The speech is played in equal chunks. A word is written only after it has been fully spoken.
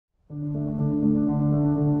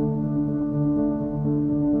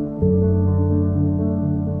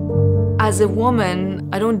As a woman,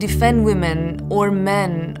 I don't defend women or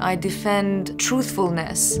men. I defend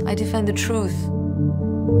truthfulness. I defend the truth.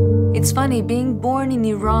 It's funny, being born in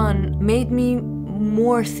Iran made me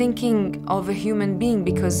more thinking of a human being,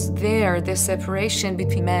 because there, the separation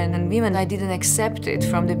between men and women, I didn't accept it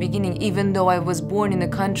from the beginning, even though I was born in a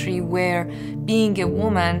country where being a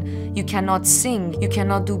woman, you cannot sing, you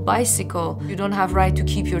cannot do bicycle, you don't have right to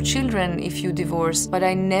keep your children if you divorce. But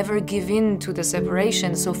I never give in to the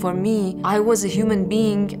separation. So for me, I was a human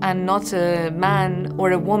being and not a man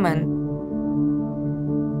or a woman.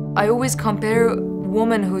 I always compare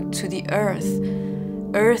womanhood to the earth.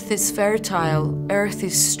 Earth is fertile, earth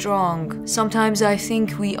is strong. Sometimes I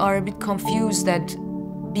think we are a bit confused that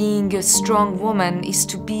being a strong woman is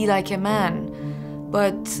to be like a man.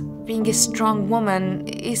 But being a strong woman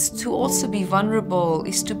is to also be vulnerable,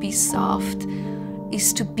 is to be soft,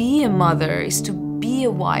 is to be a mother, is to be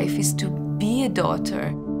a wife, is to be a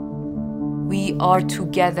daughter. We are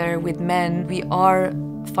together with men, we are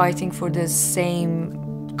fighting for the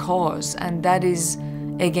same cause, and that is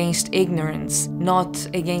against ignorance, not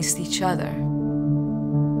against each other.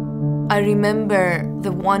 I remember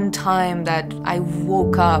the one time that I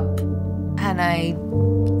woke up and I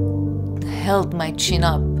held my chin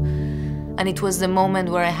up, and it was the moment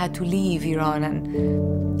where I had to leave Iran,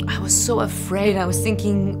 and I was so afraid. I was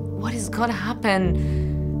thinking, what is gonna happen?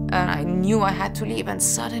 And I knew I had to leave, and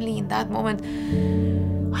suddenly in that moment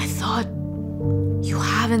I thought, you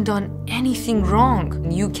haven't done anything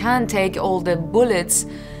wrong. You can take all the bullets,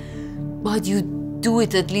 but you do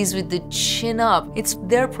it at least with the chin up. It's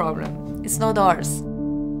their problem, it's not ours.